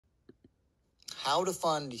how to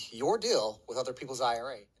fund your deal with other people's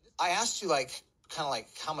IRA. I asked you how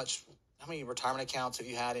many retirement accounts have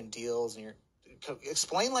you had in deals, and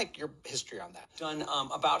explain your history on that. Done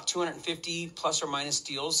about 250 plus or minus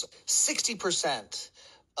deals. 60%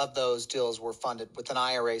 of those deals were funded with an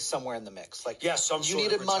IRA somewhere in the mix. You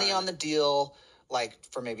needed money on the deal,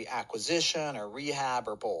 for maybe acquisition or rehab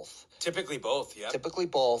or both. Typically both, yeah. Typically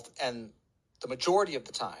both, and the majority of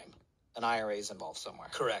the time, an IRA is involved somewhere.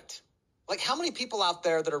 Correct. How many people out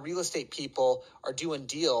there that are real estate people are doing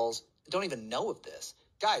deals don't even know of this?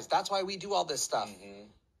 Guys, that's why we do all this stuff. Mm-hmm.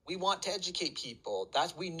 We want to educate people.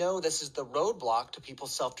 We know this is the roadblock to people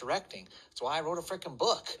self-directing. That's why I wrote a freaking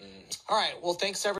book. Mm. All right. Well, thanks everyone.